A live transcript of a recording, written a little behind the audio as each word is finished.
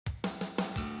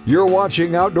You're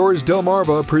watching Outdoors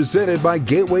Delmarva, presented by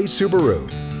Gateway Subaru,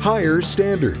 Higher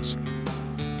Standards,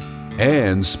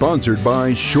 and sponsored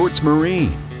by Shorts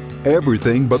Marine,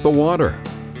 everything but the water.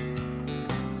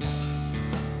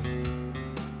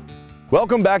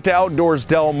 Welcome back to Outdoors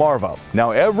Delmarva.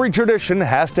 Now, every tradition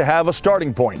has to have a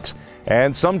starting point,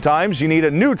 and sometimes you need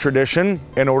a new tradition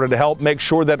in order to help make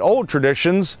sure that old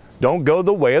traditions don't go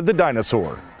the way of the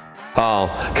dinosaur.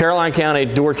 Caroline County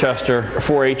Dorchester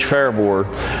 4-H Fair Board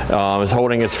is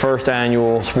holding its first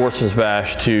annual Sportsman's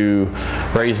Bash to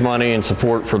raise money and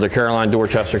support for the Caroline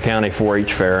Dorchester County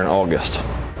 4-H Fair in August.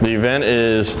 The event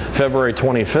is February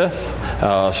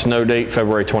 25th, snow date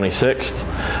February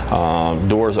 26th.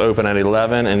 Doors open at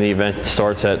 11 and the event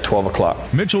starts at 12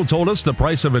 o'clock. Mitchell told us the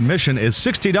price of admission is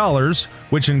 $60,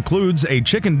 which includes a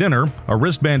chicken dinner, a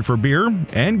wristband for beer,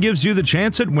 and gives you the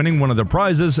chance at winning one of the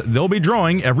prizes they'll be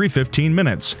drawing every 15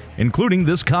 minutes, including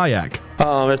this kayak.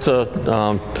 It's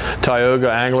a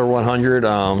Tioga Angler 100.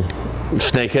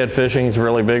 Snakehead fishing is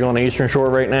really big on the Eastern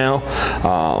Shore right now.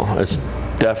 It's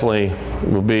definitely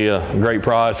will be a great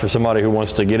prize for somebody who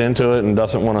wants to get into it and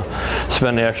doesn't want to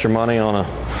spend the extra money on a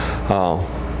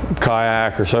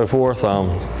kayak or so forth.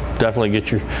 Definitely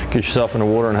get yourself in the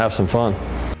water and have some fun.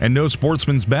 And no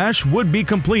Sportsman's Bash would be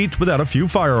complete without a few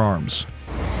firearms.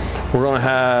 We're going to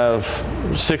have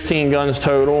 16 guns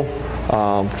total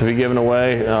to be given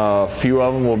away. A few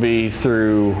of them will be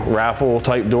through raffle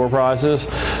type door prizes.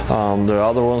 The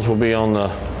other ones will be on the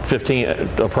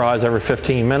a prize every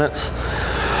 15 minutes.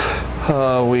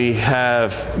 We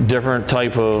have different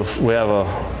type of, we have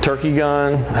a turkey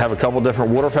gun, have a couple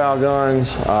different waterfowl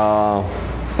guns, a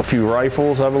few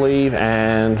rifles, I believe,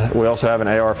 and we also have an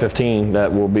AR-15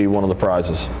 that will be one of the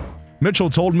prizes. Mitchell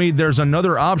told me there's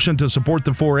another option to support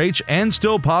the 4-H and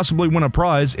still possibly win a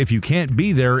prize if you can't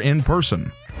be there in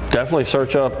person. Definitely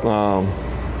search up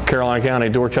Caroline County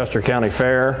Dorchester County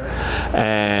Fair,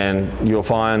 and you'll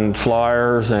find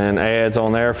flyers and ads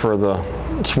on there for the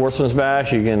Sportsman's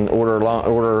Bash. You can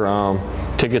order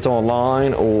tickets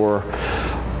online or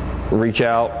reach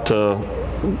out to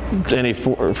any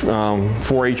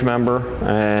 4-H member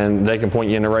and they can point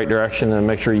you in the right direction and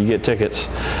make sure you get tickets.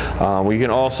 You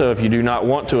can also, if you do not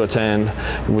want to attend,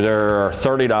 there are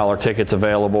 $30 tickets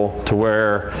available to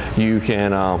where you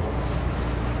can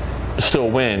still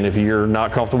win. If you're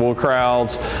not comfortable with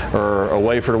crowds or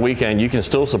away for the weekend, you can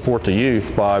still support the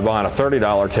youth by buying a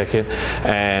 $30 ticket,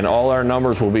 and all our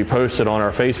numbers will be posted on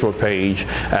our Facebook page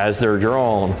as they're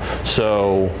drawn,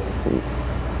 so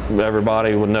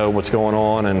everybody would know what's going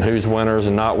on and who's winners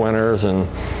and not winners, and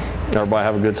everybody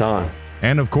have a good time.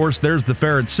 And of course, there's the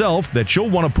fair itself that you'll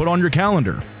want to put on your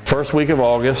calendar. First week of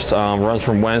August, runs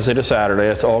from Wednesday to Saturday.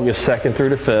 It's August 2nd through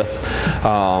the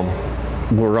 5th.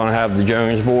 We're going to have the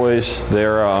Jones boys.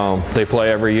 They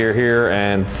play every year here,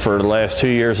 and for the last 2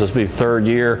 years, this will be the third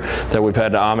year that we've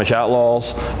had the Amish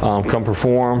Outlaws come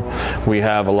perform. We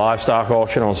have a livestock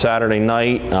auction on Saturday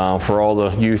night for all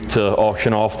the youth to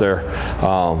auction off the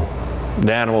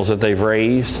animals that they've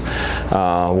raised.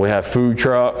 We have food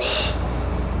trucks.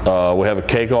 We have a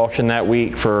cake auction that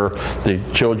week for the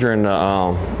children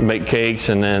to make cakes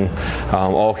and then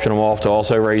auction them off to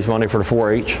also raise money for the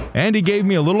 4-H. And he gave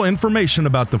me a little information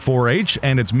about the 4-H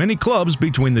and its many clubs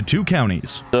between the two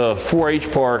counties. The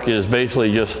 4-H park is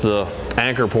basically just the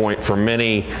anchor point for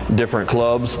many different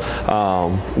clubs.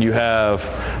 You have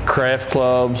craft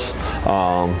clubs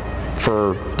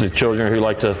for the children who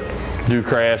like to do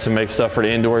crafts and make stuff for the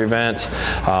indoor events,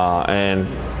 and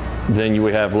then you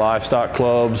would have livestock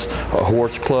clubs, a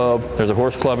horse club. There's a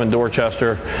horse club in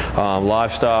Dorchester,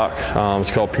 livestock. It's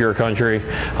called Pure Country.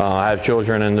 I have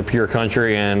children in the Pure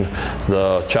Country and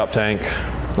the Chop Tank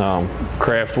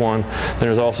craft one.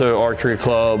 There's also archery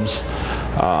clubs,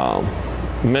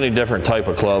 many different type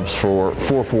of clubs for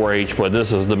 4-H, but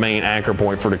this is the main anchor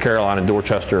point for the Caroline and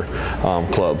Dorchester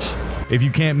clubs. If you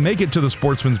can't make it to the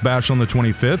Sportsman's Bash on the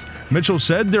 25th, Mitchell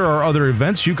said there are other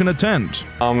events you can attend.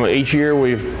 Each year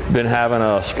we've been having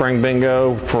a spring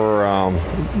bingo for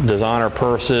designer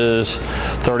purses,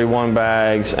 31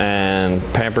 bags, and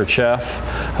Pampered Chef.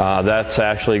 That's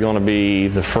actually going to be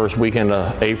the first weekend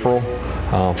of April.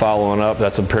 Following up,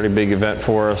 that's a pretty big event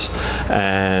for us.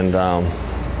 And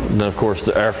then of course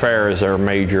our fair is our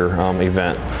major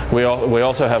event. We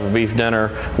also have a beef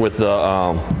dinner with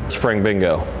the spring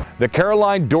bingo. The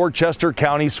Caroline Dorchester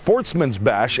County Sportsman's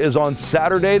Bash is on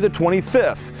Saturday the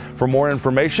 25th. For more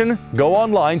information, go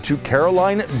online to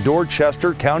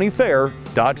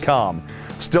carolinedorchestercountyfair.com.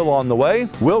 Still on the way,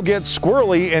 we'll get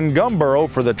squirrely in Gumboro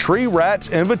for the Tree Rat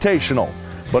Invitational.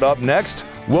 But up next,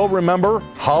 we'll remember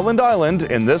Holland Island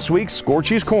in this week's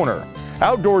Scorchy's Corner.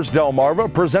 Outdoors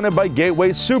Delmarva, presented by Gateway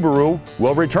Subaru,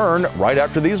 will return right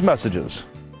after these messages.